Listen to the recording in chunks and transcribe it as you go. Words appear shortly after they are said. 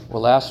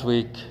Well, last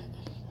week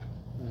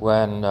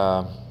when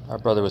our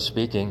brother was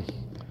speaking,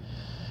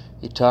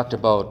 he talked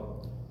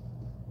about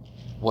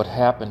what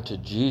happened to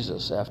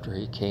Jesus after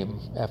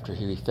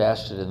he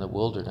fasted in the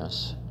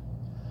wilderness,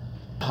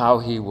 how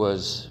he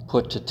was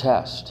put to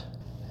test.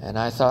 And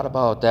I thought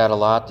about that a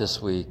lot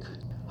this week.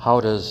 How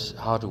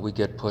do we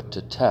get put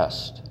to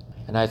test?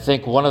 And I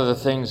think one of the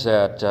things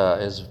that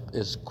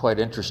is quite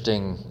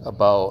interesting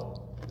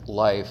about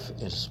life,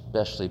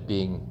 especially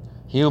being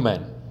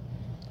human,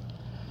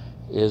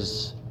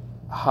 is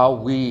how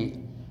we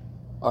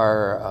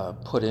are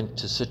put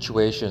into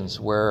situations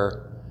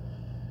where,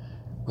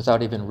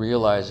 without even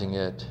realizing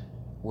it,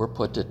 we're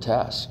put to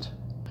test.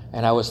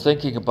 And I was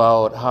thinking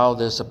about how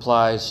this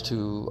applies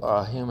to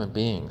human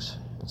beings.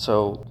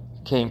 So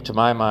it came to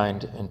my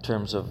mind in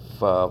terms of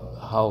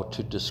how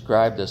to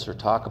describe this or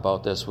talk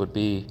about this would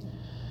be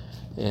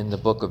in the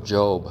book of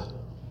Job.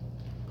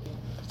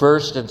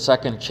 First and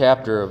second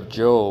chapter of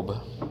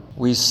Job,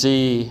 we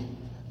see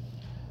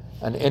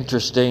an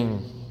interesting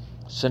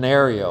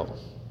scenario.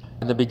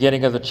 In the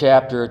beginning of the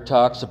chapter, it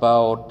talks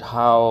about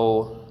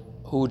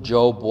who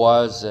Job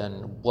was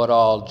and what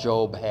all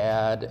Job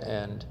had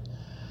and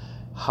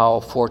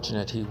how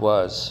fortunate he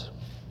was.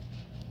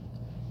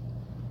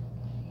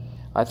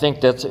 I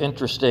think that's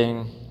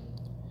interesting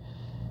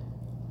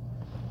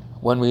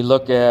when we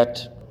look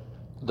at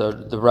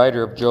the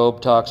writer of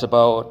Job talks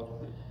about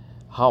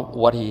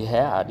what he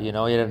had. He had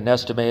an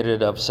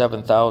estimated of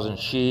 7,000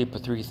 sheep,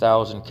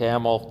 3,000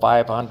 camel,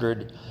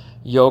 500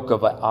 yoke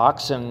of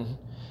oxen,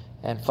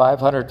 and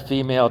 500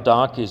 female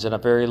donkeys, and a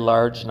very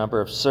large number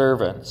of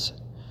servants.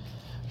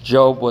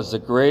 Job was the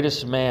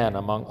greatest man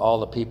among all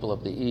the people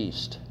of the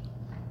East.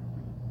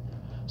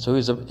 So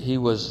he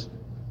was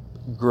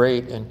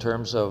great in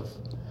terms of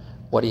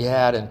what he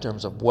had in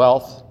terms of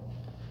wealth,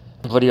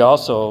 but he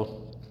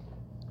also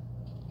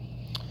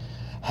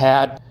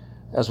had,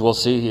 as we'll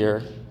see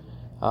here,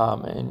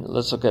 and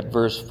let's look at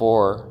verse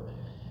 4.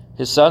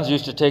 His sons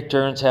used to take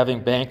turns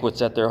having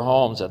banquets at their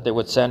homes, that they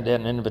would send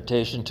an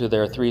invitation to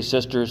their 3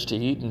 sisters to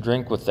eat and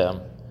drink with them.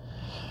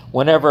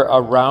 Whenever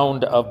a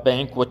round of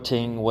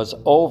banqueting was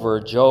over,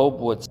 Job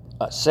would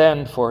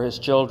send for his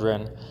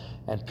children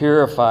and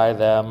purify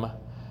them,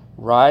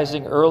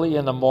 rising early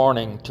in the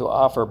morning to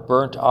offer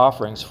burnt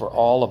offerings for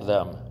all of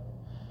them.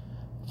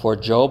 For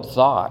Job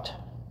thought,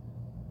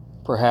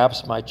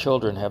 "Perhaps my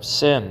children have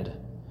sinned,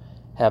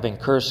 having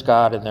cursed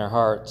God in their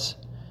hearts."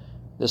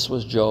 This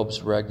was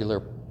Job's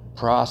regular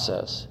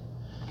process.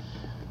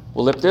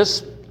 Well, if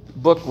this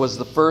book was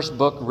the first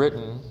book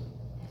written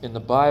in the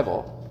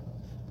Bible,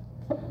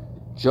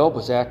 Job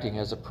was acting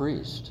as a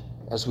priest,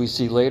 as we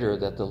see later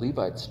that the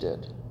Levites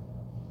did.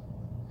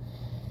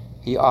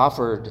 He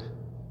offered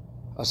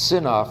a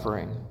sin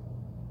offering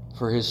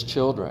for his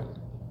children,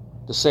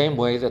 the same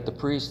way that the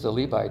priests, the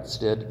Levites,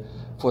 did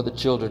for the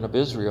children of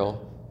Israel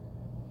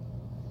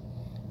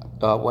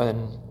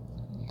when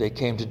they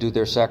came to do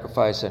their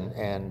sacrifice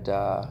and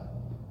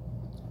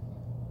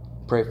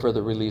pray for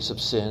the release of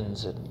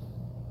sins. And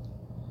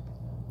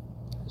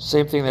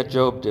same thing that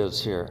Job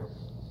does here.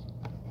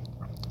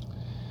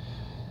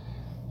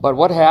 But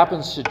what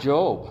happens to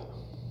Job?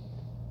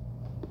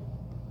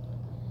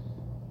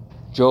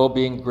 Job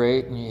being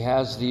great, and he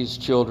has these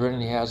children,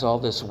 and he has all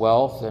this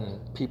wealth,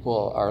 and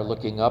people are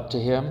looking up to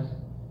him.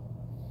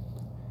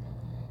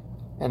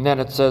 And then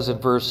it says in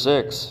verse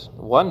 6,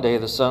 one day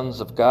the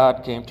sons of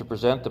God came to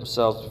present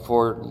themselves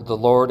before the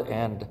Lord,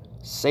 and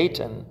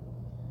Satan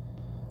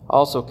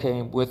also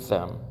came with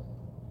them.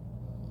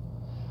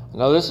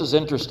 Now this is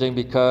interesting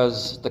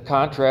because the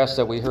contrast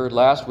that we heard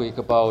last week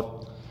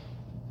about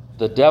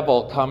the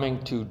devil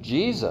coming to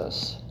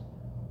Jesus,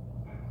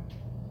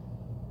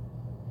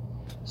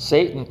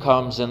 Satan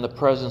comes in the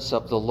presence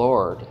of the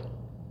Lord.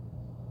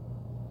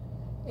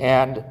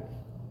 And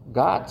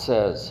God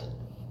says,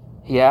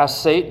 he asks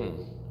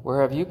Satan,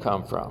 "Where have you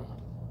come from?"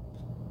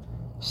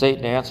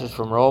 Satan answers,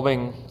 "From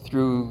roaming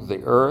through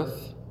the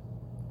earth."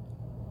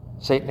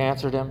 Satan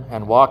answered him,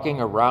 "And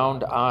walking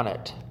around on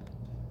it."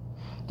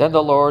 Then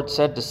the Lord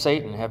said to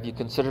Satan, "Have you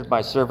considered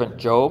my servant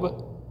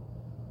Job?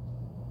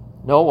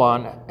 No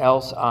one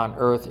else on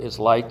earth is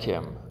like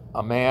him,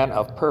 a man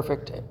of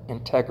perfect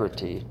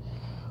integrity,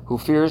 who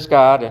fears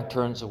God and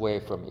turns away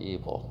from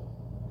evil."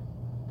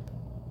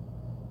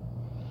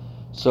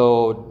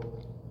 So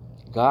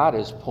God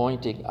is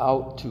pointing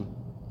out to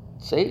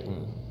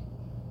Satan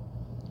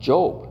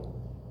Job.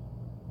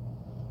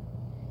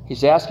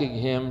 He's asking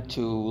him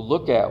to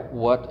look at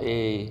what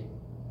a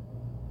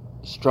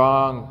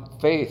strong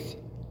faith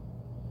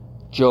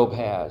Job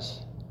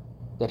has,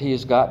 that he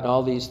has gotten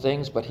all these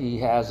things, but he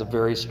has a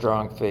very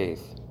strong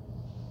faith.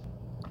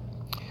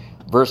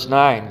 Verse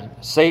 9,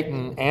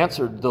 Satan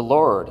answered the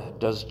Lord,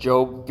 "Does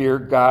Job fear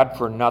God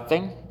for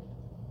nothing?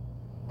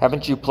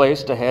 Haven't you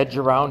placed a hedge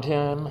around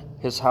him,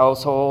 his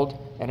household,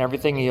 and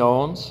everything he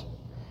owns?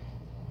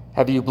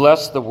 Have you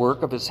blessed the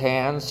work of his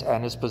hands,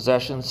 and his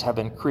possessions have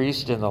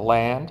increased in the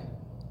land?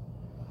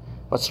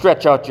 But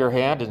stretch out your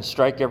hand and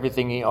strike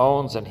everything he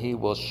owns, and he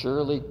will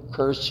surely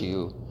curse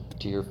you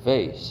to your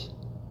face.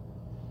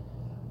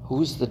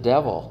 Who's the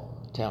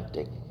devil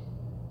tempting?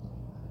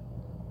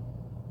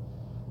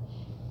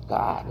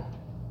 God.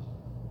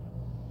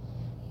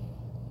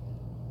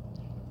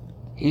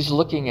 He's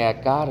looking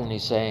at God and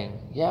he's saying,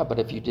 yeah, but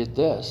if you did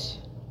this,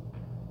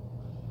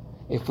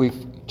 if we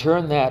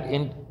turn that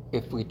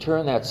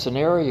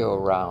scenario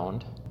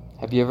around,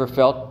 have you ever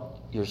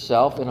felt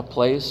yourself in a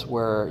place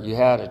where you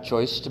had a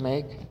choice to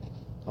make?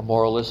 A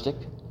moralistic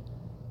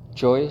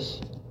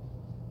choice?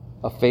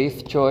 A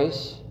faith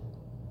choice?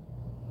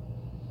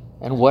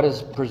 And what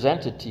is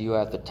presented to you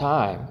at the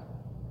time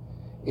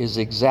is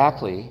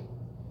exactly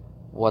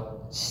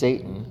what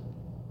Satan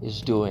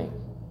is doing.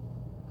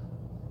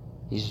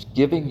 He's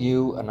giving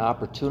you an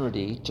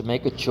opportunity to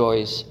make a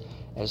choice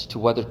as to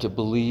whether to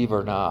believe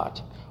or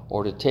not,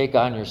 or to take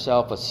on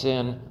yourself a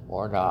sin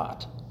or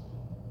not.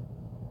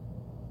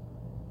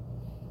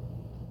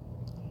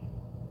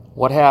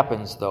 What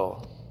happens,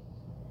 though?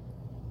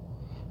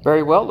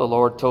 Very well, the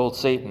Lord told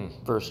Satan,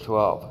 verse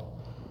 12,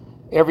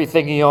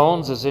 everything he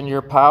owns is in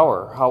your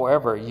power.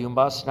 However, you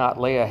must not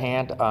lay a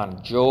hand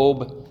on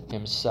Job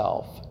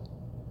himself.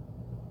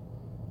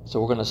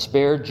 So we're going to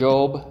spare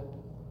Job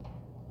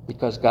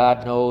because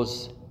God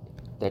knows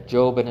that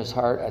Job in his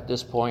heart at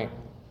this point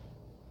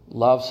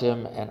loves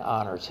him and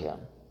honors him.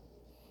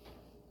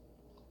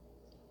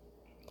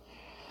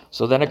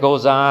 So then it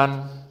goes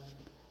on.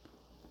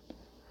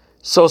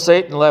 So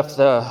Satan left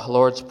the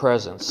Lord's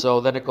presence. So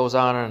then it goes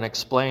on and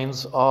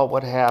explains all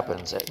what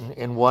happens.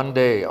 In one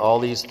day, all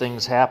these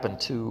things happen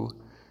to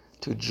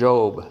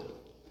Job.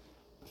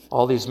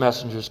 All these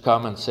messengers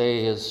come and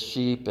say his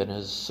sheep and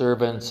his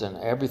servants and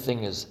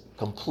everything is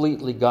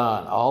completely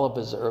gone. All of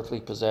his earthly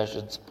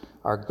possessions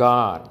are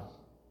gone.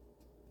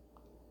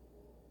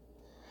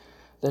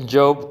 Then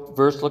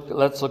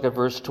let's look at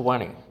verse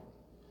 20.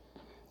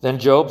 Then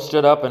Job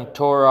stood up and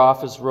tore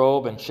off his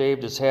robe and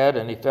shaved his head,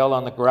 and he fell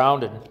on the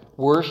ground and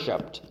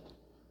worshipped,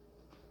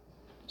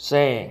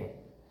 saying,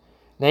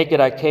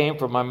 naked I came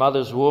from my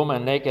mother's womb,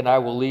 and naked I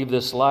will leave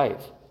this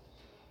life.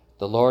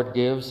 The Lord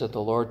gives and the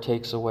Lord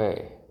takes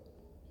away.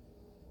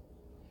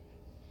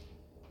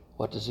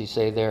 What does he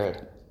say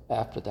there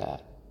after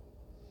that?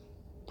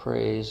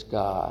 Praise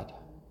God.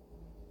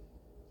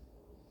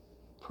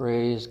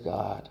 Praise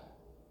God.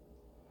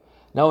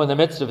 Now, in the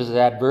midst of his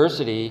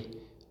adversity,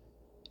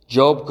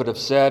 Job could have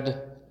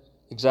said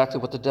exactly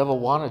what the devil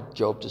wanted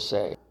Job to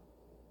say.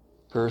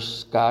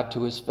 Curse God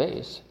to his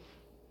face.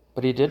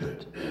 But he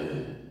didn't.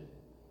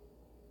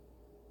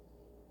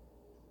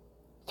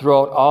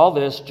 Throughout all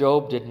this,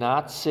 Job did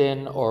not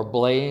sin or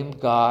blame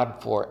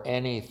God for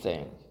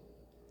anything.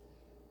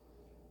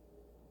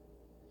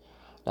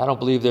 I don't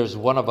believe there's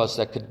one of us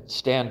that could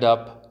stand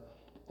up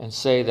and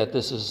say that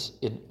this is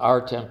in our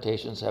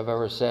temptations have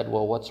ever said,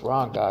 well, what's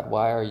wrong, God?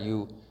 Why are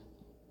you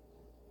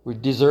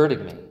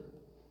deserting me?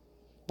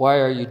 Why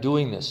are you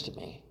doing this to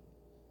me?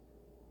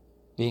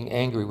 Being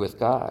angry with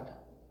God.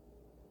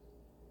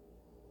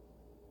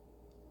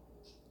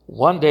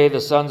 One day the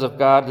sons of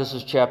God, this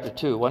is chapter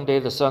 2, one day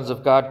the sons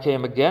of God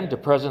came again to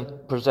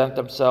present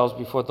themselves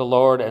before the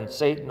Lord, and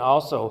Satan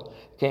also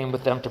came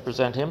with them to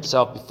present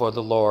himself before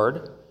the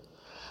Lord.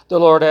 The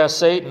Lord asked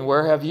Satan,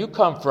 where have you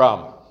come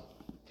from?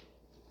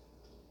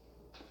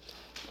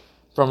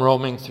 From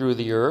roaming through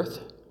the earth,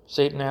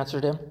 Satan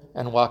answered him,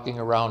 and walking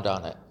around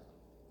on it.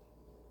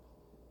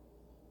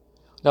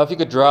 Now, if you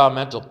could draw a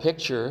mental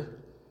picture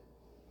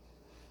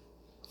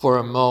for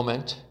a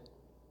moment,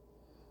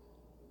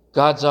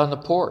 God's on the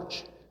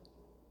porch,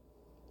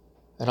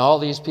 and all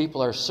these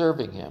people are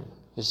serving him.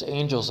 His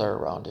angels are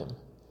around him.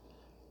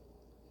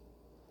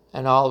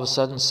 And all of a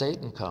sudden,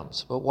 Satan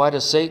comes. But why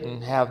does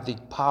Satan have the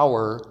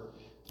power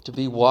to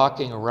be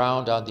walking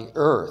around on the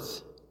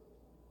earth?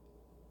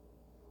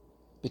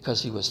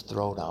 Because he was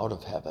thrown out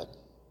of heaven.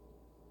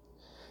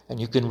 And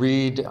you can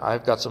read,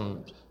 I've got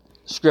some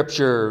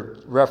scripture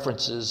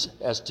references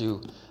as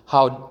to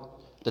how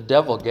the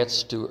devil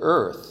gets to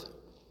earth.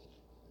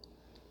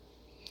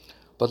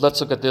 But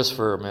let's look at this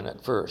for a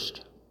minute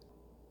first.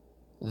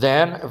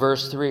 Then,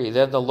 verse 3,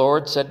 then the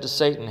Lord said to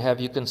Satan, have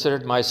you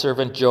considered my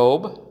servant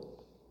Job?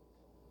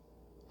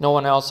 No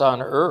one else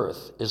on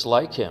earth is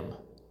like him,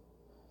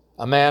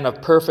 a man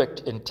of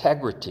perfect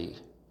integrity,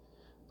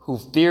 who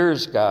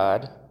fears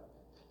God,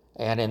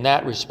 and in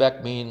that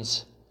respect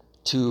means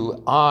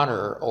to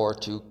honor or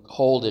to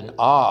hold in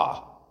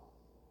awe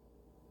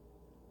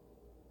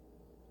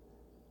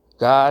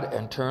God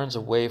and turns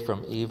away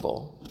from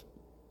evil.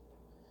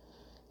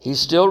 He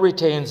still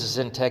retains his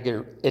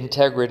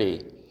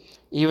integrity,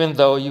 even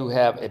though you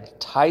have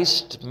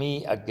enticed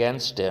me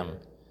against him.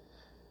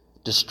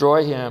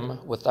 Destroy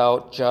him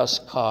without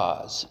just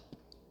cause.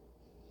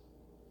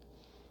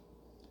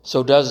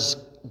 So does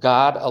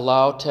God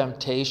allow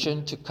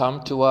temptation to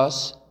come to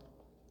us?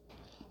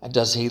 And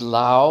does he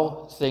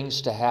allow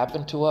things to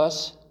happen to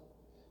us?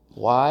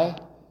 Why?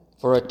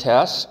 For a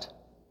test?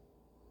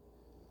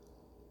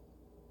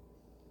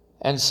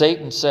 And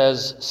Satan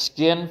says,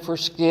 skin for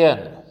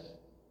skin.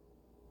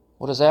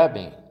 What does that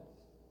mean?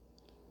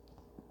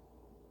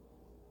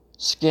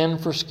 Skin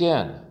for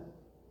skin.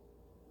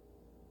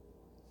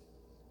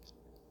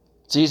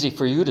 It's easy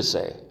for you to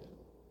say.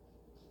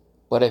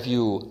 But if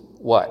you,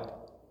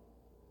 what?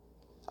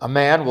 A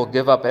man will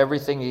give up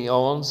everything he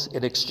owns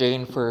in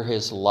exchange for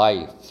his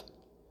life.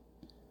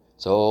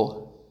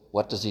 So,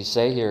 what does he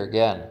say here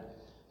again?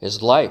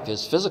 His life,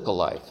 his physical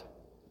life.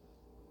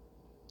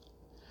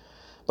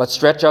 But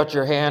stretch out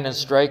your hand and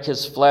strike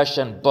his flesh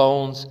and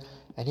bones,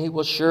 and he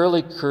will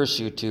surely curse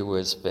you to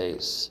his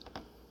face.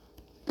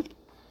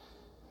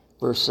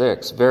 Verse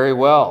 6, very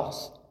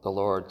well, the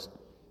Lord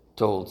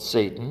told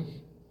Satan,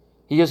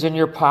 he is in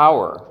your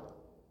power,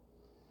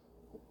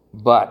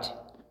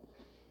 but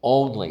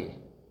only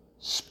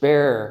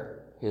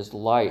spare his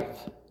life.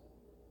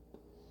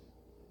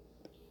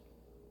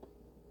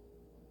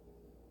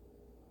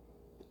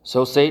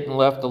 So Satan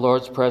left the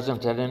Lord's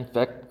presence and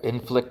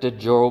inflicted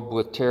Job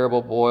with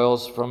terrible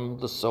boils from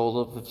the sole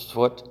of his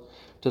foot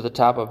to the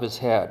top of his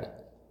head.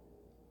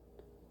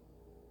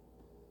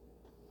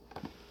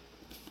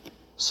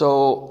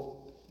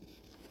 So,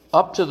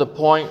 up to the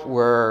point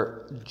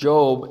where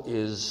Job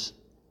is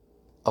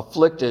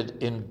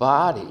afflicted in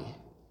body,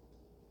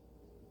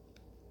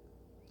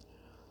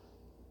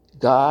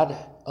 God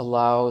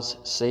allows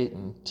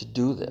Satan to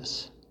do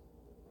this.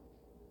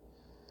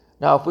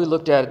 Now, if we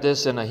looked at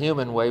this in a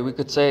human way, we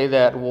could say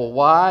that, well,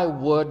 why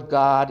would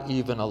God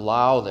even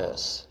allow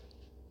this?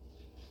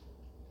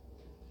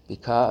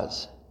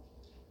 Because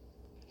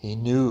he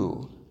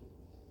knew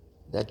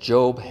that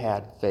Job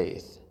had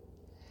faith.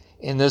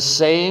 In the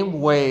same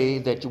way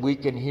that we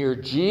can hear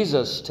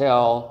Jesus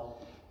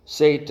tell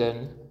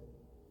Satan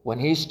when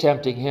he's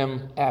tempting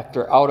him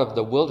out of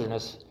the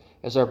wilderness,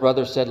 as our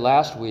brother said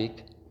last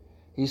week,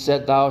 he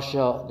said, "Thou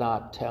shalt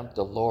not tempt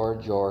the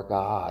Lord your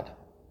God."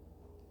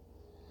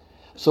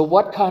 So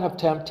what kind of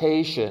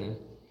temptation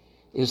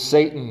is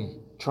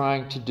Satan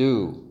trying to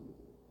do?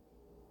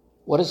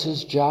 What is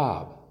his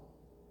job?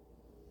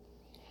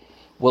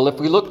 Well, if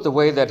we look the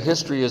way that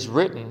history is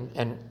written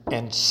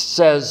and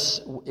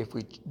says, if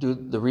we do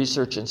the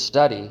research and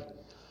study,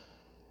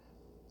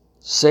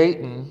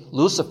 Satan,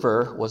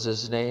 Lucifer was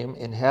his name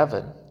in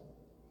heaven.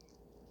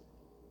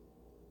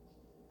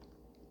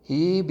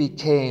 He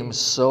became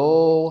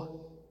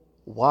so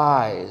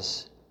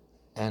wise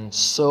and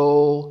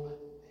so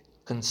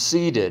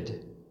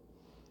conceited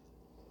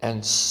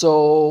and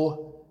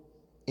so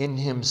in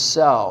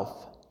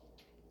himself,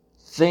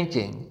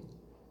 thinking,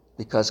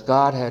 because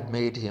God had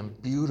made him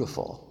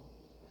beautiful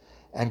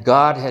and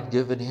God had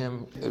given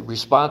him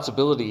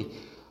responsibility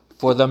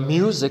for the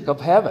music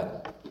of heaven.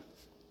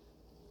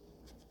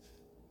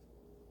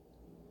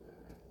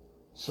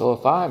 So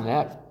if I'm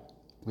that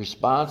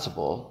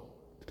responsible,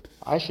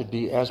 I should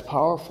be as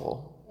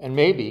powerful and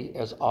maybe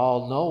as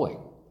all-knowing.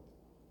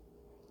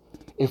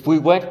 If we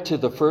went to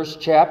the first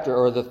chapter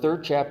or the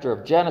third chapter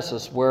of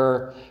Genesis,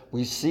 where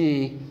we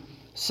see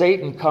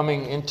Satan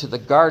coming into the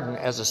garden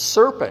as a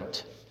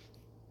serpent,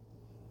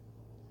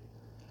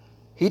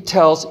 he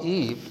tells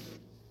Eve,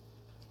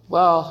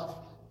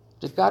 well,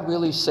 did God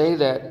really say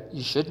that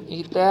you shouldn't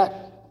eat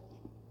that?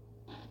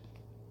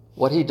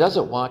 What he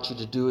doesn't want you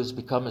to do is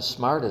become as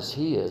smart as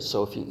he is.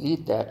 So if you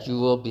eat that, you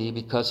will be,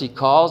 because he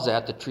calls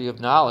that the tree of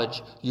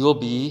knowledge, you will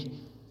be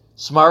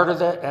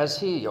smarter as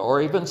he,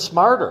 or even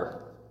smarter.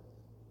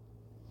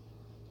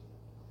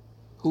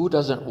 Who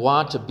doesn't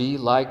want to be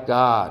like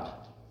God?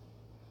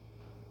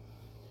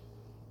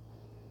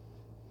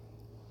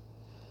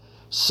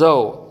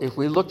 So, if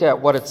we look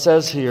at what it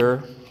says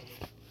here,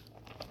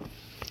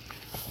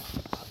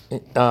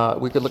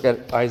 we could look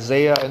at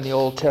Isaiah in the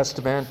Old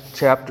Testament,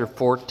 chapter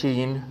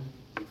 14,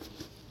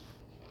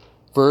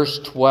 verse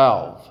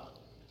 12.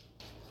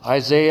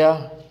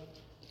 Isaiah,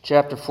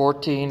 chapter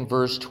 14,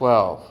 verse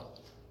 12.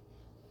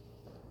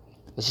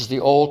 This is the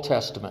Old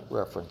Testament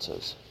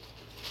references.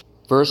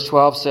 Verse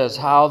 12 says,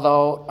 "How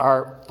thou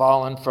art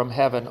fallen from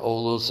heaven, O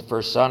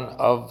Lucifer, son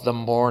of the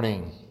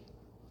morning.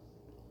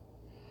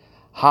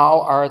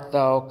 How art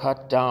thou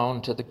cut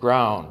down to the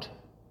ground,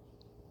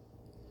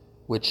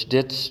 which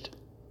didst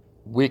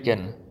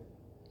weaken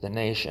the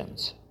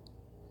nations?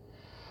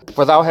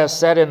 For thou hast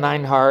said in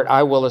thine heart,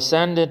 I will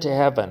ascend into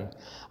heaven.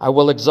 I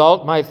will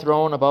exalt my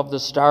throne above the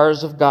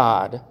stars of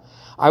God.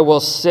 I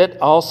will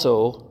sit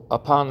also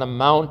upon the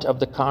mount of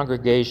the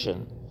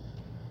congregation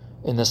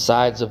in the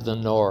sides of the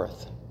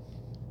north.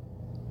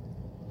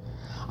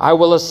 I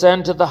will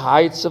ascend to the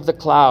heights of the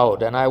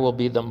cloud, and I will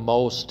be the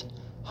most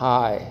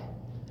high."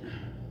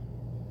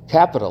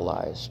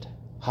 Capitalized,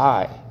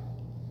 high,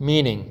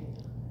 meaning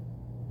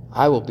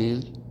I will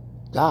be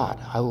God.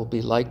 I will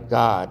be like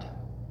God.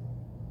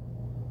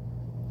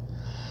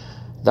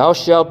 "Thou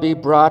shalt be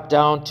brought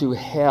down to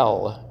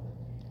hell,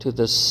 to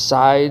the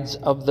sides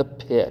of the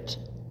pit."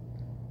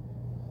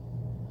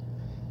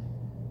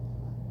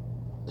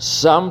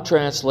 Some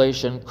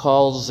translation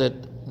calls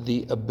it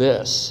the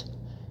abyss.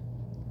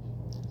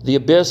 The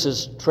abyss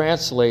is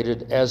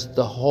translated as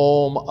the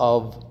home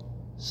of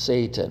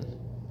Satan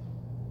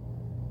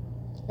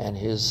and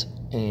his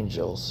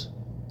angels.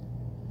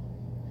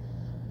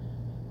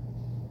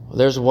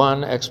 There's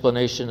one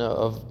explanation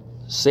of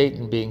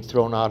Satan being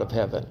thrown out of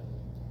heaven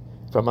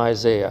from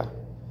Isaiah.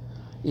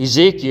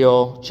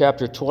 Ezekiel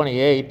chapter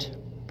 28,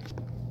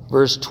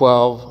 verse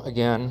 12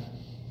 again.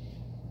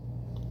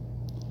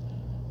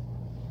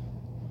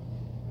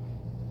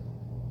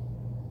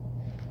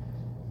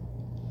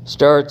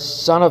 Starts,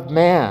 Son of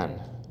man,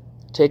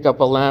 take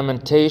up a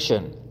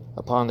lamentation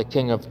upon the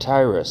king of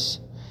Tyrus,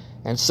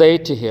 and say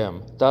to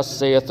him, Thus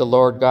saith the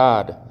Lord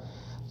God,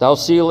 Thou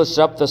sealest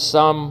up the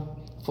sum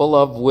full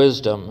of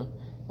wisdom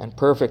and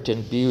perfect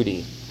in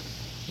beauty.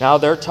 Now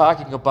they're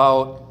talking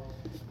about,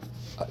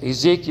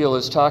 Ezekiel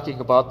is talking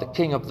about the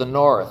king of the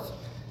north.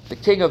 The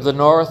king of the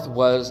north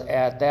was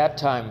at that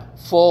time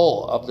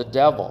full of the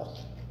devil,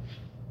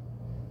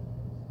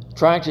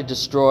 trying to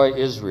destroy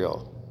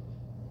Israel.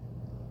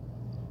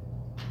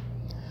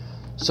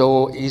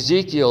 So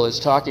Ezekiel is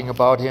talking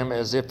about him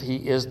as if he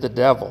is the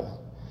devil.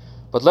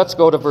 But let's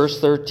go to verse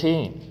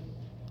 13.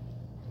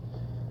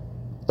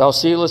 Thou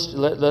sealest,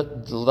 the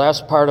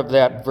last part of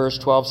that, verse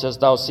 12 says,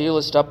 Thou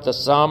sealest up the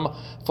sum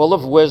full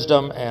of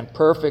wisdom and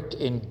perfect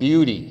in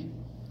beauty.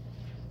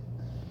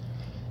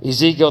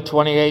 Ezekiel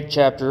 28,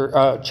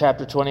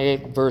 chapter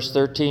 28, verse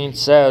 13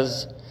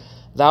 says,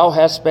 Thou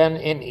hast been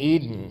in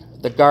Eden,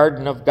 the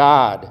garden of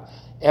God,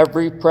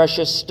 every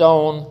precious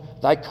stone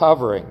thy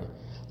covering,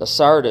 the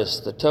sardius,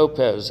 the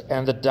topaz,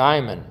 and the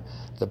diamond,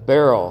 the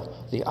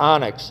beryl, the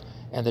onyx,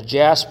 and the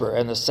jasper,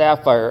 and the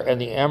sapphire, and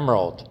the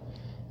emerald,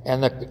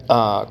 and the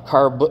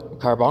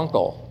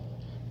carbuncle,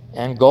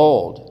 and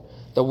gold,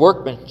 the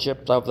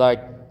workmanship of thy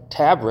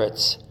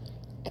tabrets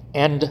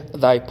and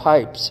thy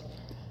pipes,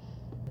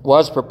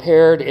 was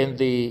prepared in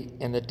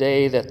the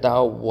day that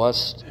thou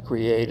wast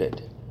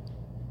created.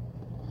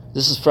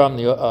 This is from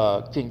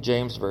the King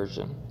James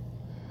Version.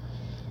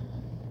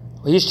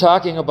 He's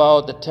talking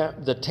about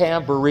the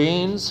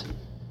tambourines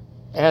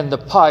and the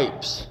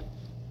pipes,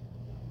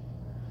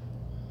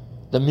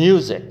 the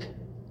music.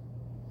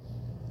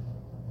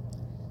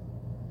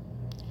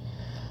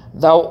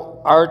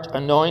 Thou art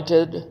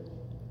anointed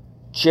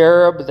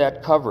cherub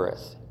that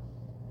covereth,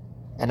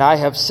 and I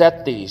have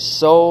set thee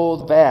so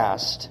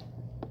vast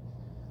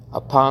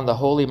upon the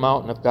holy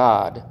mountain of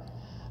God.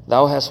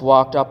 Thou hast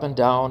walked up and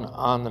down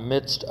on the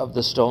midst of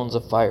the stones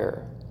of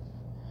fire.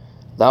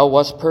 Thou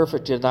wast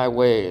perfect in thy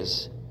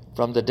ways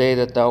from the day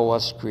that thou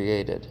wast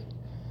created,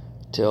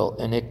 till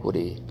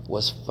iniquity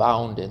was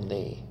found in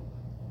thee.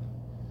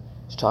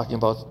 He's talking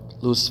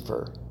about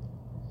Lucifer.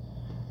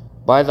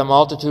 By the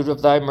multitude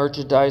of thy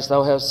merchandise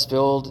thou hast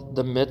filled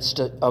the midst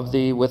of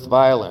thee with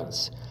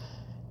violence,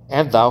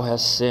 and thou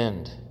hast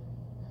sinned.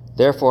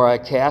 Therefore I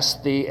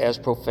cast thee as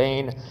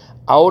profane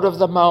out of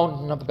the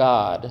mountain of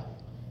God.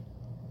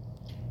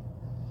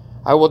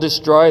 I will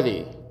destroy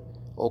thee,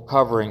 O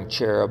covering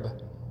cherub,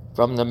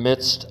 from the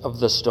midst of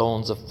the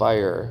stones of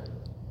fire.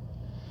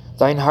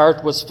 Thine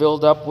heart was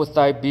filled up with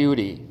thy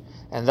beauty,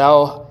 and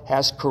thou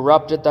hast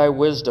corrupted thy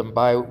wisdom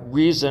by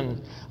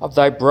reason of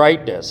thy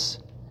brightness.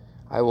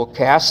 I will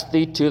cast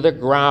thee to the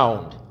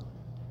ground.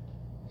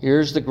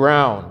 Here's the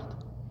ground.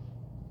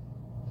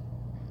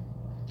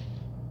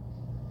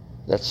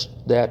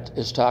 That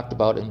is talked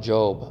about in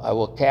Job. I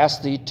will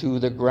cast thee to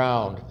the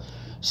ground.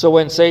 So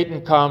when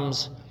Satan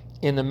comes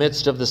in the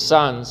midst of the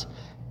sons,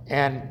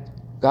 and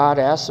God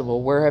asks him,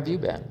 well, where have you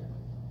been?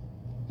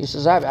 He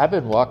says, I've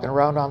been walking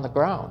around on the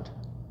ground,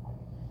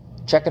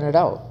 checking it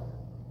out.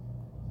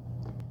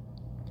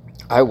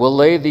 I will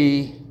lay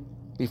thee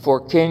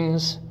before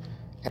kings,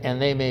 and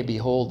they may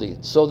behold thee.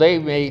 So they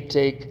may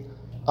take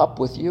up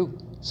with you,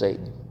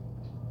 Satan,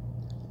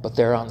 but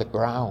they're on the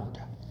ground.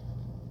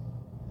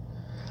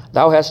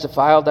 Thou hast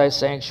defiled thy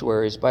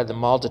sanctuaries by the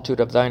multitude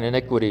of thine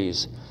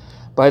iniquities,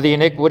 by the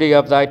iniquity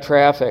of thy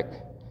traffic.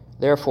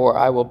 Therefore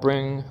I will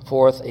bring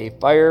forth a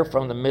fire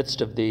from the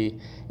midst of thee,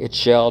 it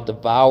shall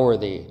devour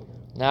thee.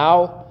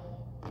 Now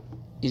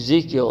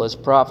Ezekiel is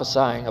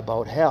prophesying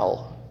about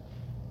hell.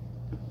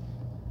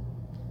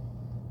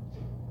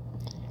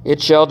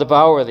 It shall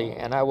devour thee,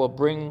 and I will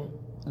bring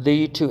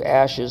thee to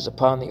ashes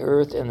upon the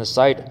earth in the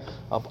sight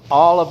of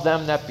all of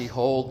them that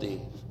behold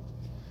thee.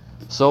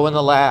 So in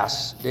the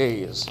last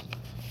days,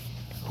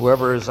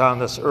 whoever is on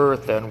this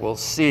earth then will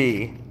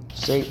see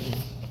Satan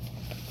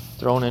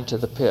thrown into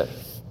the pit.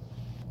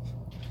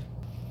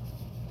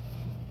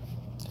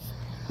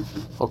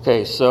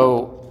 Okay,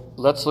 so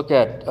let's look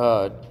at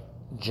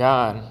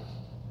John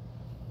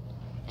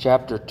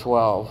chapter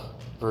 12,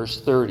 verse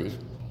 30.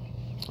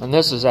 And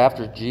this is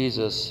after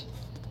Jesus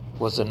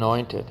was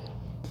anointed.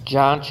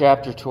 John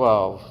chapter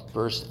 12,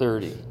 verse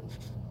 30.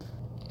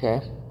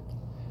 Okay?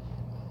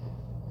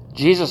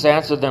 Jesus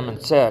answered them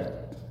and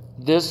said,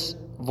 This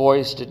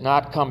voice did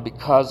not come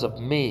because of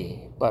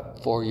me,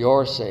 but for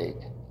your sake,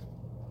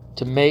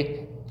 to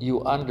make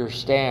you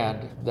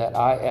understand that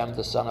I am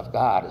the Son of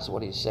God, is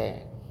what he's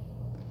saying.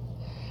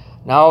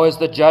 Now is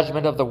the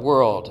judgment of the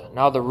world.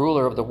 Now the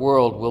ruler of the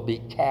world will be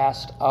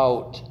cast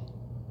out,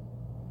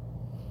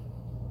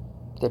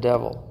 the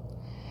devil.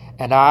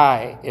 And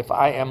I, if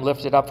I am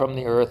lifted up from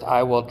the earth,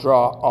 I will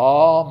draw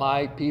all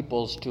my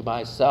peoples to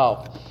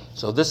myself.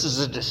 So this is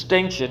a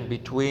distinction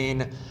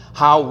between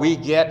how we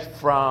get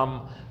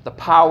from the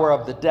power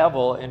of the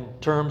devil in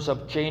terms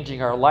of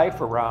changing our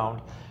life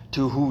around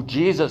to who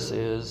Jesus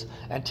is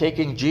and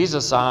taking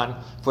Jesus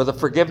on for the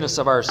forgiveness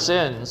of our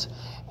sins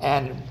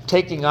and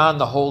taking on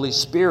the Holy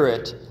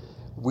Spirit,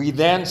 we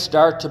then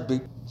start to be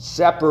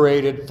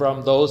separated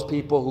from those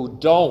people who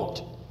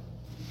don't.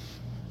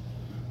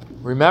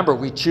 Remember,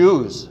 we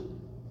choose.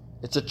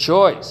 It's a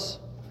choice.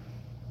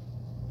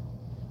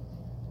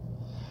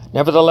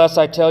 Nevertheless,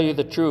 I tell you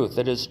the truth.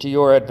 It is to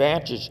your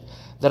advantage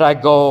that I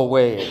go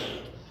away.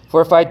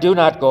 For if I do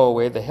not go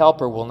away, the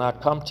Helper will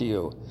not come to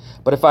you.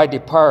 But if I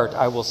depart,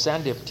 I will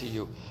send him to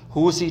you.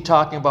 Who is he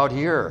talking about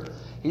here?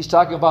 He's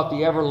talking about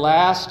the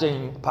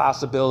everlasting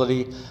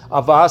possibility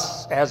of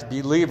us as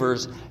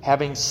believers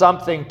having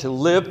something to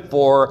live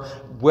for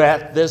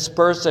with this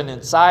person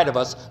inside of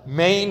us,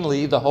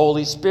 mainly the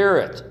Holy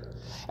Spirit.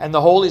 And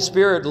the Holy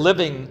Spirit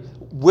living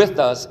with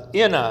us,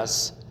 in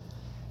us,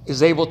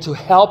 is able to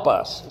help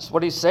us. That's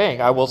what he's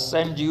saying. I will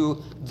send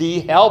you the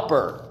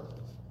Helper.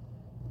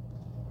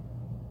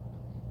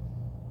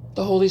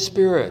 The Holy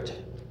Spirit.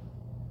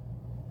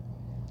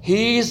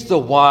 He's the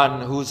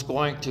one who's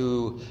going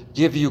to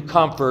give you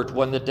comfort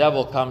when the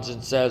devil comes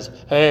and says,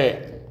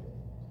 hey,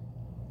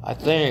 I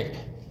think,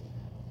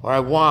 or I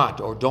want,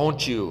 or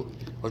don't you,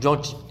 or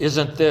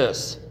isn't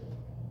this?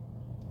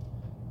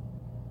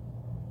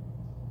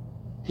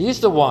 He's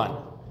the one.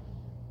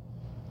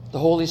 The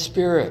Holy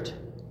Spirit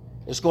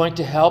is going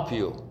to help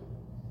you.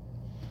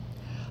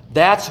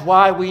 That's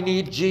why we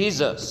need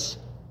Jesus.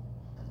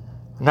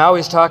 Now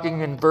he's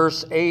talking in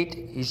verse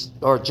 8,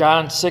 or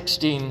John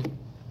 16:7.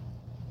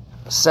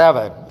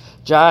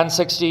 John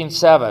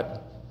 16:7.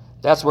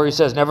 That's where he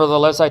says,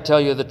 nevertheless, I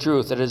tell you the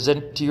truth. It is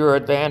to your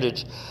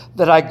advantage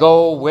that I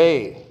go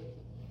away.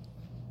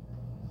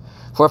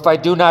 For if I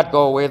do not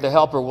go away, the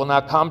Helper will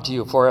not come to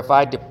you.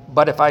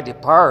 But if I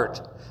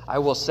depart, I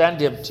will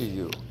send him to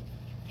you.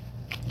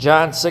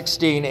 John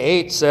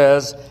 16:8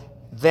 says,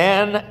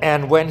 then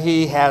and when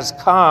he has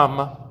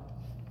come,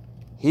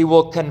 he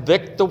will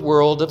convict the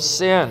world of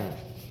sin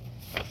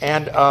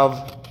and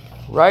of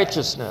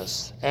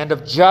righteousness and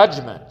of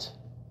judgment.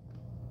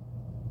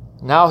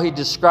 Now he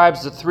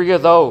describes the three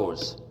of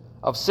those.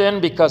 Of sin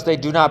because they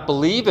do not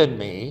believe in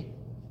me.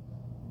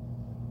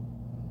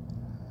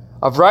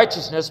 Of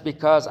righteousness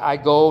because I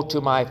go to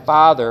my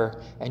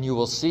Father and you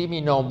will see me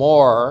no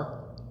more.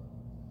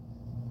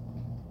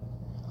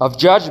 Of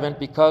judgment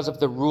because of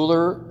the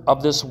ruler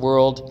of this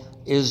world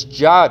is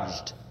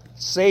judged.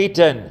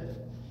 Satan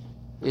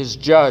is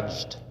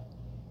judged.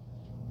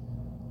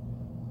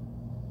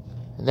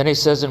 And then he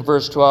says in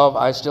verse 12,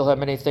 I still have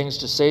many things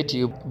to say to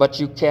you, but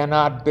you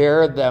cannot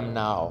bear them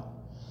now.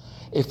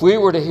 If we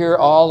were to hear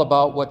all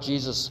about what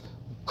Jesus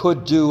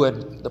could do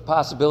and the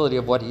possibility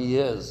of what he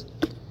is,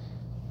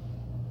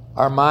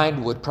 our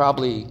mind would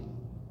probably,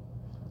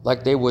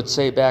 like they would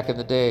say back in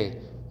the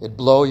day, it'd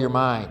blow your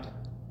mind.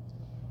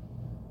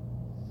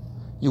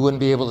 You wouldn't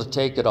be able to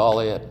take it all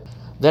in.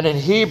 Then in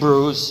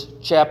Hebrews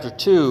chapter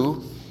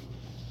 2,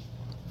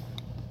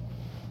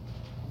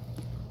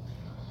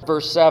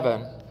 verse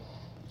 7,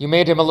 you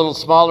made him a little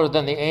smaller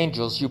than the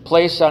angels. You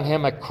placed on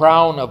him a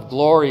crown of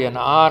glory and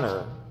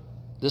honor.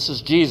 This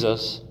is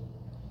Jesus.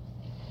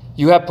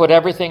 You have put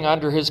everything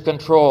under his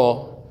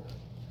control.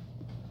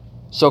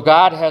 So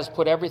God has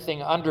put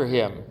everything under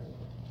him.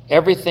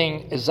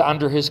 Everything is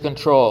under his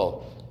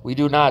control. We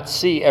do not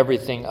see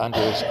everything under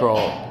his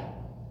control.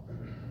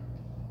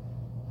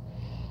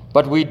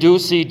 But we do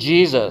see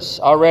Jesus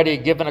already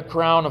given a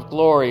crown of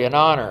glory and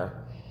honor.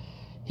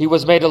 He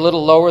was made a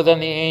little lower than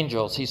the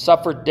angels. He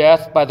suffered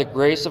death by the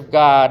grace of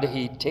God.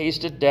 He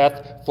tasted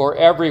death for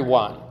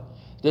everyone.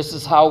 This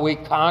is how we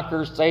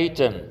conquer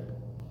Satan.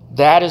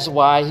 That is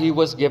why he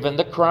was given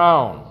the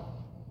crown.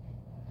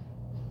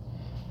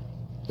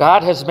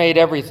 God has made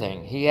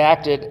everything. He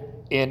acted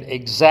in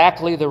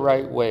exactly the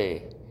right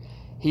way.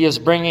 He is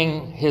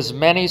bringing his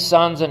many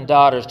sons and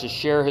daughters to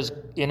share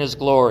in his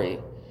glory.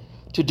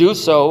 To do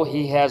so,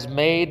 he has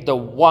made the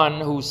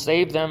one who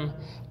saved them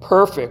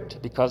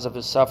perfect because of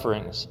his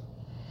sufferings.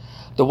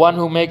 The one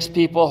who makes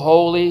people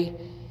holy,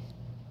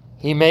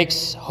 he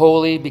makes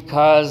holy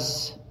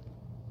because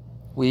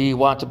we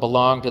want to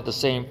belong to the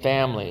same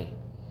family.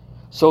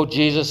 So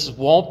Jesus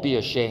won't be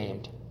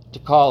ashamed to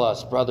call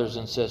us brothers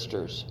and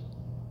sisters.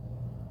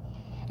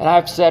 And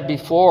I've said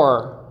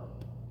before,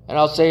 and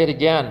I'll say it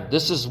again,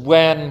 this is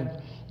when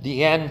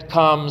the end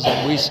comes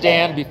and we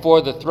stand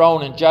before the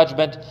throne in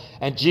judgment,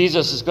 and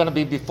Jesus is going to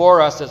be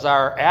before us as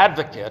our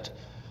advocate,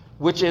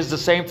 which is the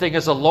same thing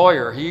as a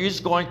lawyer. He's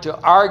going to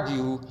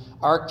argue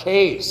our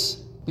case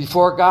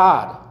before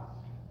God.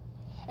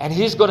 And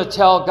he's going to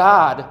tell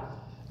God,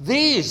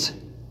 these,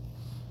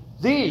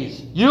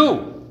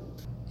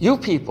 you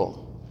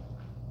people.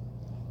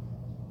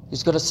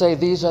 He's going to say,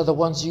 these are the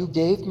ones you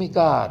gave me,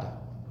 God.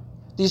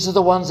 These are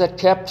the ones that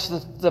kept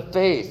the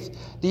faith.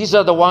 These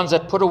are the ones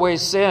that put away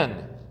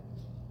sin.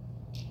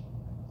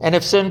 And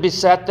if sin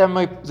beset them,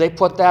 they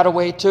put that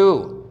away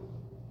too.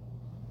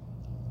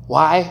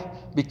 Why?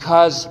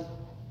 Because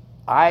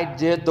I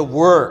did the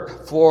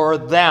work for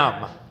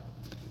them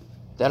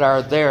that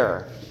are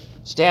there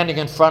standing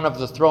in front of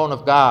the throne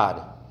of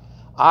God.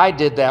 I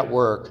did that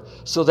work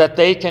so that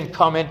they can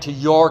come into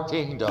your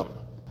kingdom.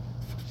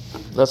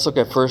 Let's look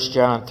at 1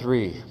 John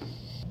 3.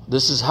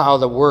 This is how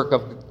the work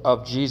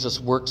of Jesus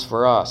works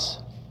for us.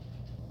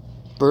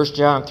 1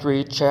 John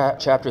 3,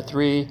 chapter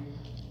 3,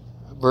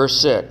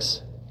 verse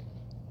 6.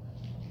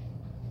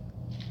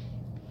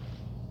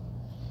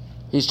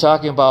 He's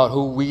talking about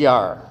who we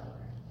are.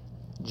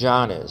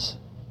 John is.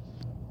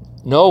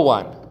 No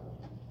one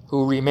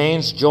who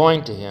remains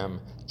joined to him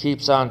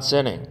keeps on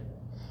sinning.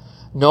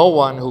 No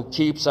one who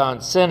keeps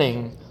on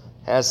sinning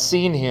has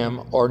seen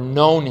him or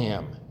known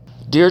him.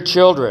 Dear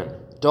children,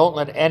 don't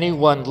let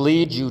anyone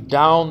lead you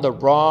down the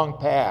wrong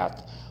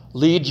path,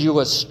 lead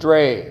you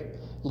astray,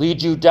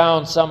 lead you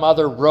down some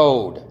other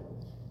road.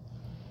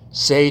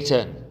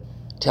 Satan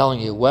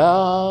telling you,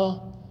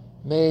 well,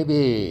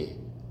 maybe,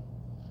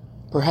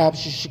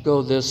 perhaps you should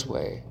go this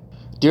way.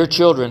 Dear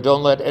children,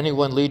 don't let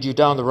anyone lead you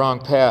down the wrong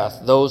path.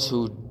 Those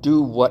who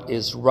do what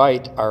is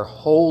right are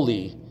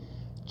holy,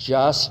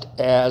 just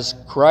as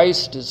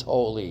Christ is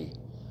holy.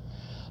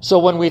 So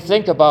when we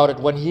think about it,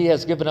 when he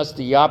has given us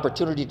the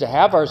opportunity to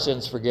have our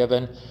sins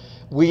forgiven,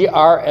 we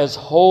are as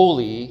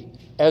holy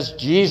as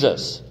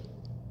Jesus.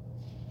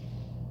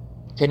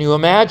 Can you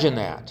imagine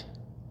that?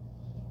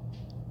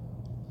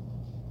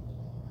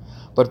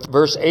 But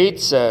verse 8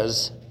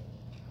 says,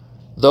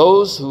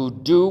 those who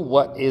do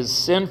what is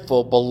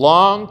sinful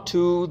belong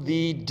to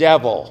the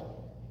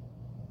devil.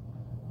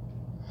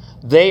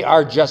 They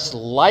are just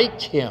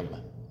like him.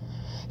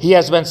 He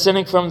has been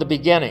sinning from the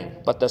beginning,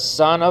 but the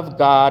Son of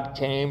God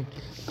came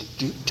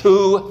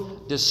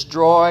to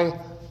destroy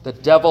the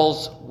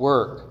devil's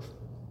work.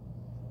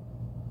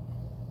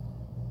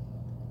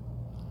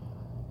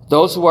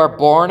 Those who are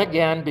born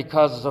again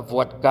because of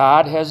what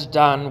God has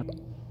done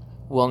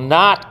will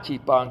not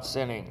keep on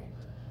sinning.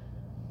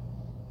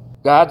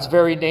 God's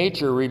very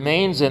nature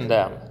remains in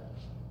them.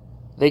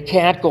 They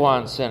can't go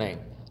on sinning.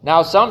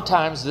 Now,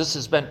 sometimes this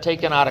has been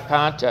taken out of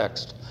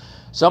context.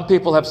 Some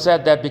people have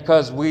said that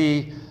because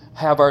we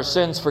have our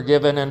sins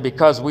forgiven and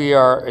because we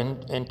are,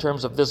 in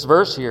terms of this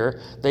verse here,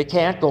 they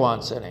can't go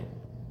on sinning.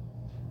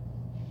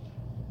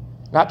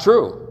 Not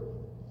true.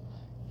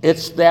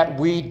 It's that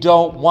we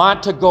don't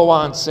want to go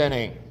on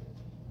sinning.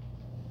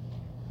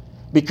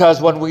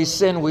 Because when we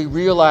sin, we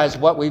realize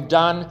what we've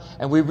done,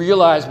 and we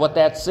realize what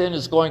that sin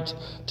is going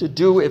to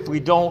do if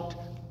we don't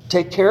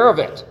take care of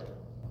it.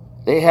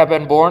 They have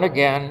been born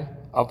again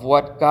of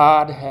what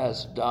God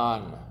has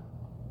done.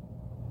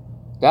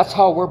 That's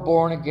how we're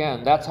born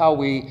again. That's how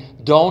we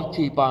don't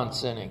keep on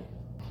sinning.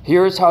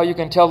 Here's how you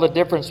can tell the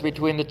difference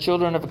between the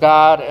children of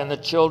God and the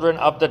children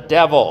of the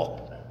devil.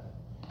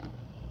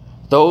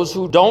 Those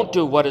who don't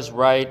do what is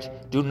right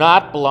do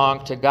not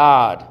belong to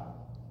God.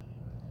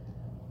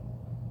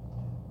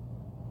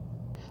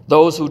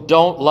 Those who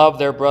don't love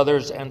their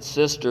brothers and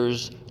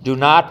sisters do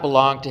not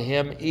belong to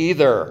him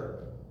either.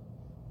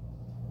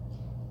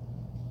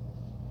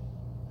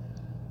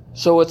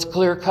 So it's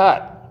clear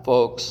cut,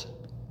 folks.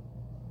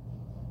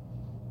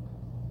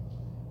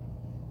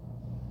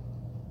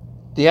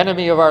 The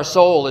enemy of our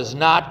soul is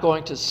not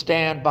going to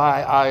stand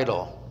by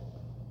idle.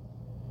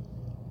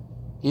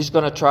 He's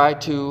going to try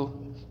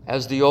to,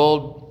 as the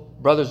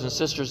old brothers and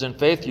sisters in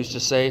faith used to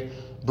say,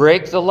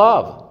 break the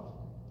love.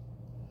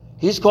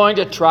 He's going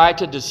to try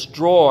to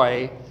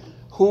destroy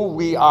who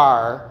we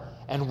are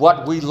and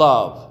what we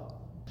love.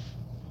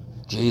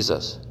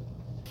 Jesus.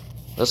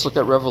 Let's look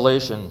at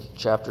Revelation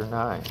chapter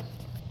 9.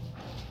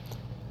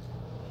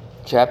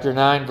 Chapter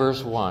 9,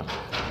 verse 1.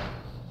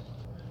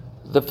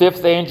 The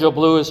fifth angel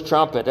blew his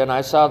trumpet, and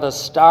I saw the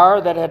star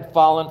that had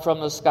fallen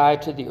from the sky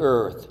to the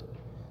earth.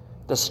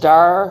 The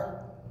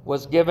star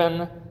was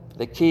given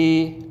the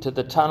key to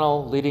the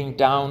tunnel leading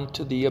down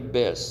to the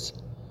abyss.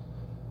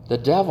 The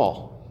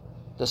devil,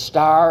 the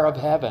star of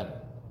heaven,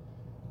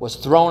 was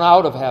thrown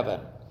out of heaven.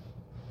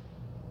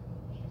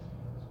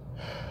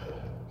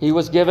 He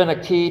was given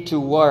a key to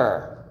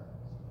where?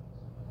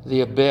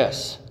 The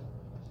abyss,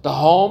 the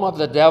home of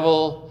the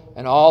devil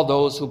and all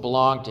those who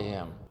belong to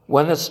him.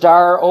 When the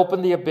star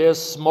opened the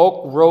abyss,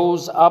 smoke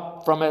rose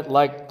up from it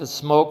like the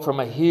smoke from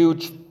a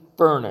huge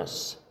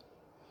furnace.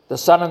 The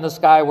sun and the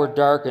sky were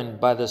darkened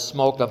by the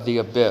smoke of the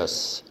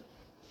abyss.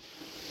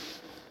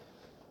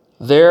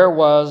 There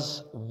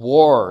was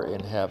war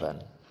in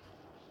heaven.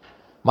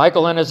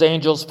 Michael and his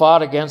angels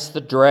fought against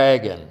the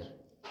dragon,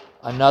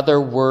 another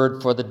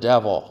word for the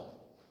devil.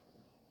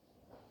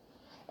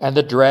 And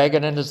the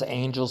dragon and his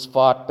angels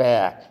fought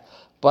back.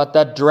 But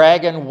the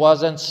dragon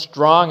wasn't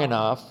strong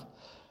enough.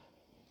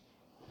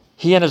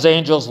 He and his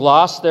angels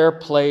lost their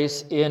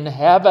place in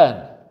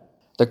heaven.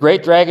 The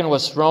great dragon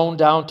was thrown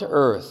down to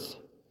earth,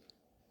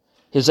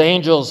 his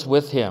angels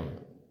with him.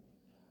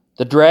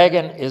 The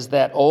dragon is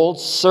that old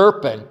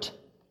serpent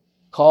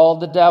called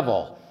the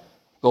devil.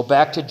 Go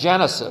back to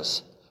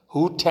Genesis.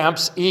 Who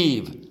tempts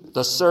Eve?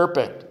 The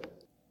serpent.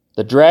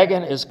 The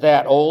dragon is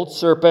that old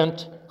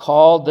serpent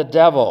called the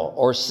devil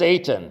or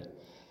Satan.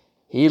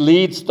 He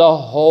leads the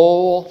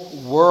whole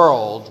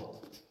world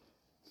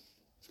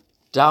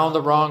down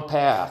the wrong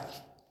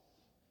path.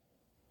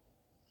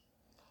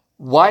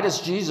 Why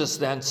does Jesus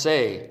then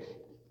say,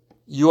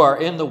 you are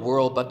in the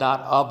world, but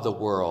not of the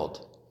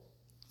world?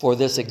 For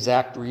this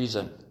exact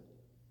reason,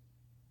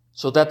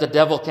 so that the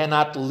devil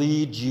cannot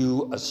lead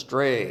you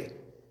astray.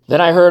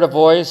 Then I heard a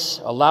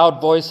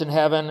loud voice in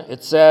heaven.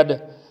 It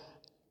said,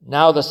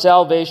 now the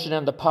salvation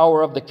and the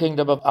power of the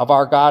kingdom of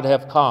our God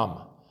have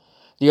come.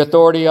 The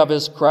authority of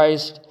his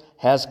Christ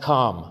has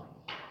come.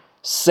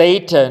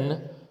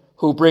 Satan,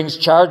 who brings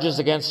charges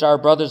against our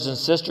brothers and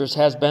sisters,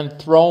 has been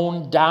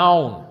thrown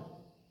down.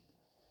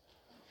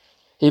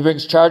 He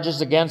brings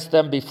charges against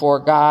them before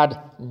God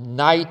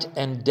night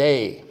and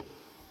day.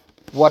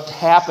 What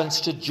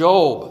happens to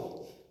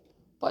Job?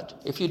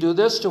 But if you do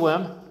this to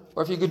him,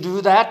 or if you could do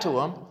that to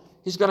him,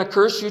 he's going to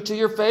curse you to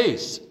your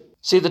face.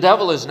 See, the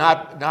devil is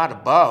not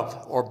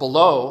above or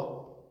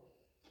below,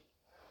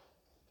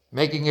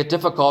 making it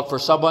difficult for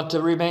someone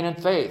to remain in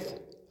faith.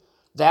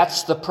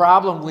 That's the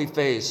problem we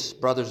face,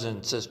 brothers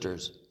and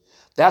sisters.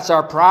 That's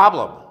our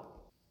problem.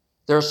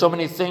 There are so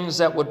many things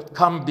that would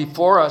come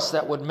before us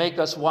that would make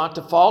us want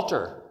to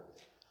falter.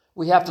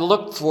 We have to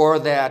look for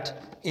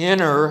that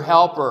inner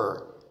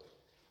helper,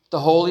 the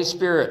Holy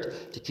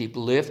Spirit, to keep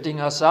lifting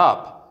us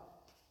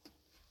up.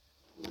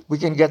 We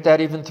can get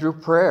that even through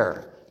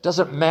prayer. It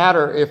doesn't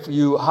matter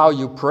how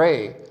you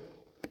pray.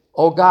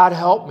 Oh God,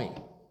 help me.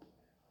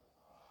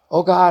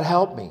 Oh God,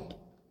 help me.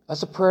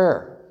 That's a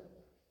prayer.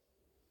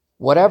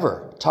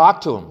 Whatever.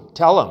 Talk to him.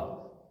 Tell him.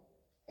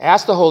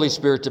 Ask the Holy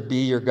Spirit to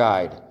be your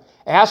guide.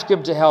 Ask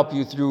him to help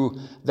you through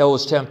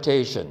those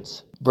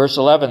temptations. Verse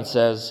 11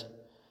 says,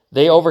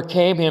 they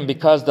overcame him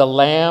because the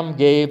Lamb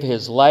gave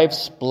his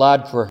life's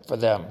blood for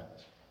them.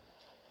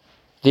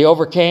 They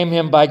overcame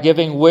him by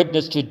giving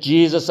witness to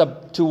Jesus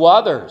to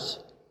others.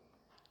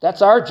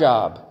 That's our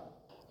job.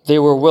 They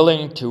were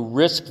willing to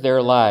risk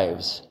their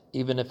lives,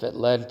 even if it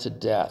led to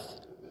death.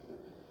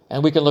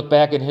 And we can look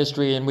back in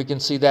history and we can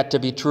see that to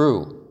be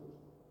true.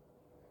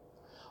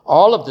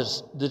 All of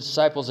the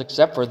disciples,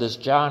 except for this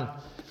John,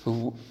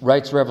 who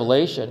writes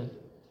Revelation,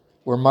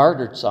 were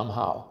martyred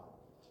somehow.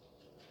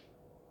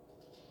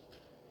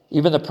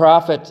 Even the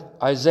prophet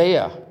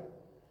Isaiah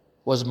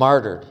was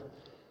martyred.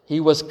 He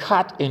was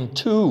cut in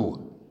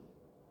two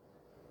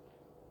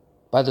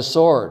by the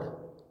sword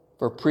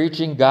for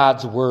preaching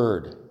God's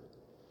word.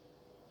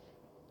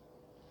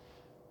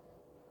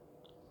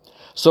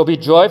 So be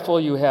joyful,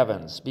 you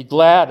heavens. Be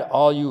glad,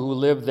 all you who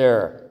live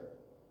there.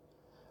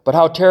 But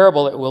how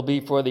terrible it will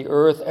be for the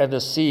earth and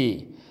the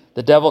sea.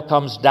 The devil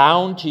comes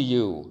down to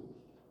you.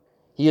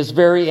 He is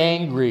very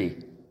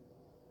angry.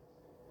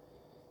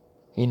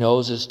 He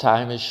knows his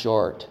time is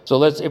short.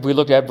 So if we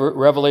look at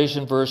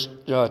Revelation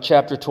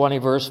chapter 20,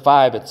 verse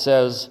 5, it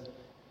says,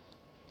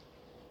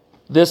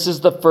 this is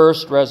the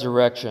first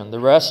resurrection. The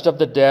rest of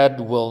the dead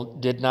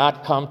did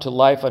not come to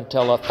life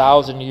until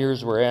 1,000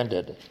 years were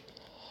ended.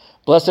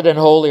 Blessed and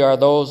holy are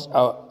those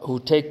who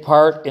take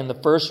part in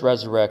the first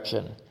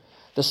resurrection.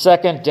 The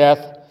second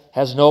death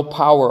has no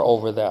power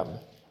over them.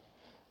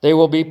 They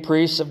will be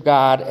priests of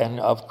God and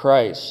of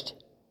Christ.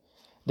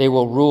 They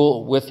will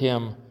rule with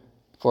him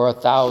for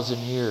 1,000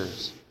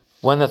 years.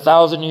 When the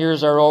 1,000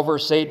 years are over,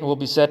 Satan will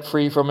be set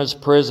free from his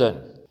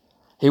prison.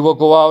 He will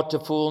go out to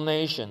fool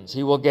nations.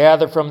 He will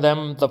gather from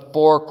them the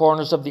four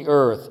corners of the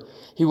earth.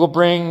 He will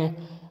bring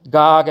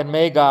Gog and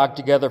Magog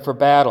together for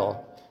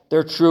battle.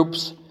 Their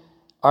troops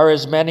are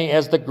as many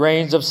as the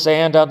grains of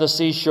sand on the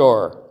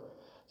seashore.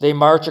 They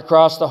march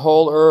across the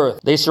whole earth.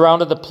 They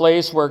surrounded the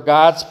place where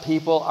God's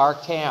people are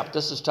camped.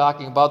 This is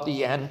talking about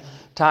the end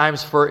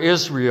times for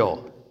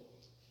Israel.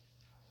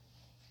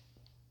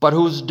 But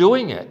who's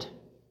doing it?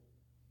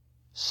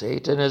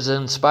 Satan is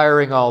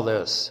inspiring all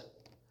this.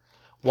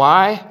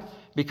 Why?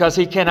 Because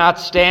he cannot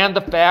stand the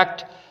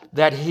fact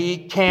that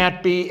he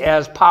can't be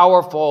as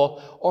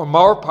powerful or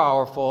more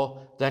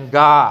powerful than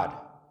God.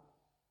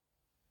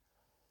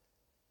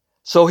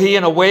 So he,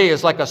 in a way,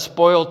 is like a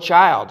spoiled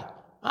child.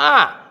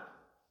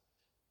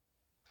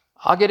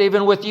 I'll get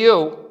even with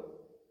you.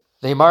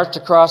 They marched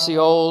across the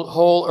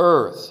whole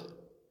earth.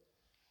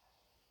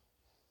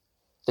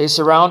 They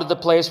surrounded the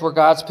place where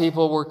God's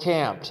people were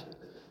camped,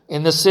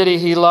 in the city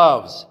he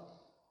loves.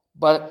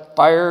 But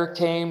fire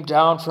came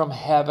down from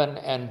heaven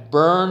and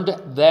burned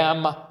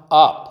them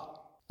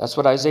up. That's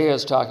what Isaiah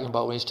is talking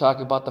about when he's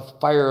talking about the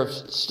fire of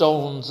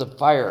stones of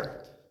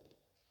fire.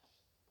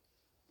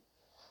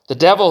 The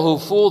devil who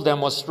fooled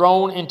them was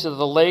thrown into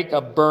the lake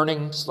of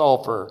burning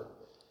sulfur.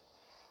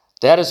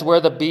 That is where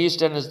the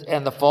beast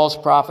and the false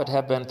prophet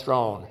have been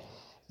thrown.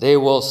 They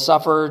will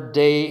suffer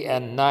day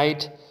and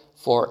night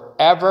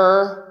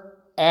forever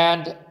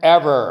and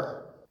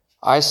ever.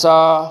 I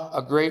saw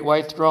a great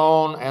white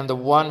throne and the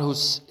one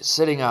who's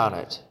sitting on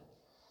it.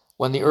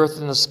 When the earth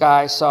and the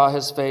sky saw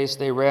his face,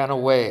 they ran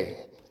away.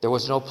 There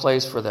was no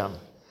place for them.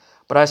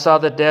 But I saw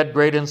the dead,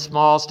 great and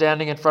small,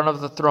 standing in front of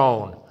the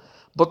throne.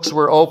 Books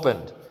were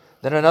opened.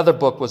 Then another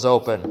book was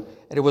opened,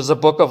 and it was the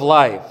book of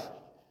life.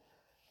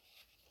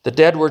 The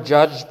dead were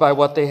judged by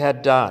what they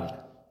had done.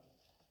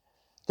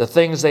 The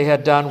things they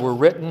had done were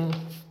written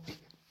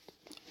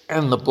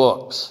in the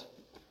books.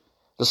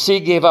 The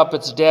sea gave up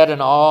its dead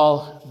and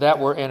all that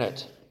were in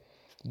it.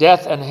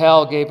 Death and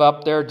hell gave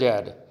up their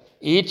dead.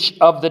 Each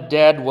of the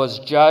dead was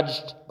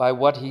judged by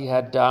what he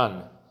had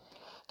done.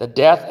 The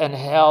death and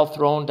hell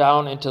thrown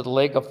down into the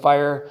lake of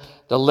fire.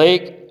 The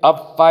lake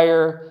of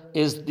fire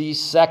is the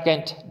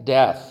second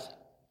death.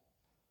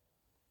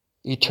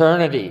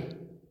 Eternity.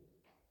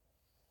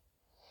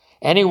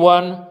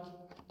 Anyone,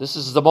 this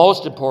is the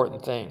most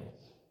important thing,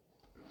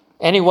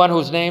 anyone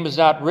whose name is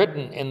not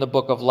written in the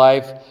book of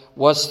life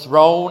was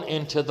thrown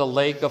into the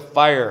lake of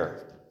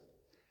fire.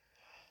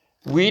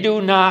 We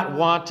do not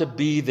want to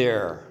be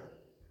there.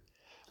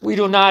 We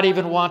do not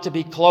even want to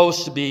be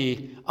close to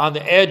be on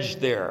the edge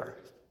there.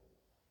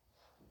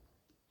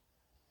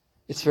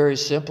 It's very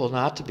simple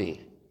not to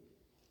be.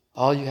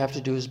 All you have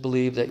to do is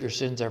believe that your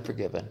sins are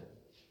forgiven.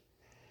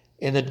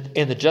 In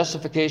the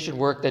justification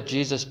work that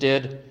Jesus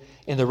did,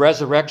 in the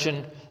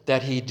resurrection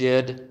that he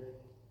did,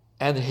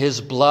 and his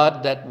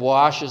blood that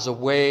washes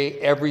away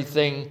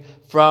everything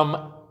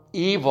from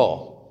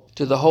evil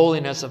to the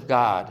holiness of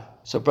God.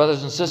 So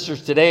brothers and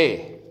sisters,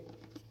 today,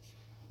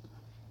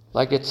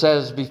 like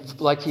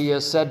he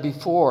has said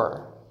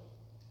before,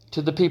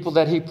 to the people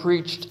that he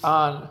preached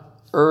on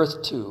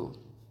earth to,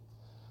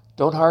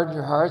 don't harden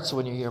your hearts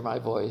when you hear my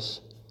voice.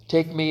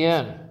 Take me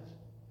in.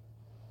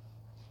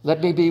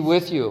 Let me be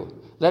with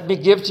you. Let me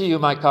give to you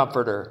my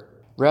comforter.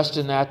 Rest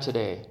in that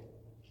today.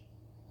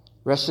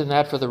 Rest in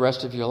that for the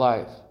rest of your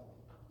life.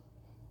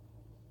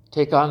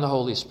 Take on the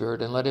Holy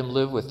Spirit and let him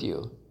live with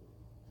you.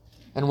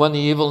 And when the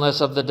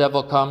evilness of the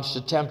devil comes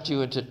to tempt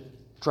you and to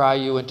try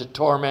you and to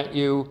torment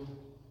you,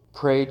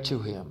 pray to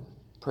him.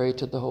 Pray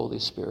to the Holy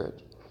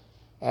Spirit.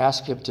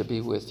 Ask him to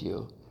be with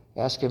you.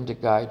 Ask him to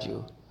guide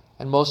you.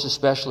 And most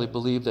especially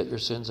believe that your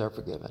sins are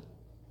forgiven.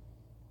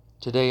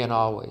 Today and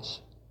always.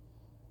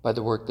 By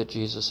the work that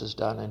Jesus has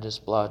done in his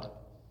blood.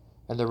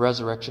 And the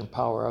resurrection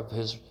power of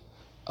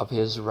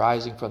his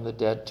rising from the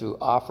dead to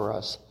offer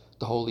us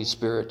the Holy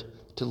Spirit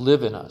to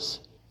live in us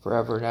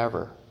forever and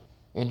ever.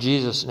 In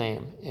Jesus'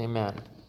 name, amen.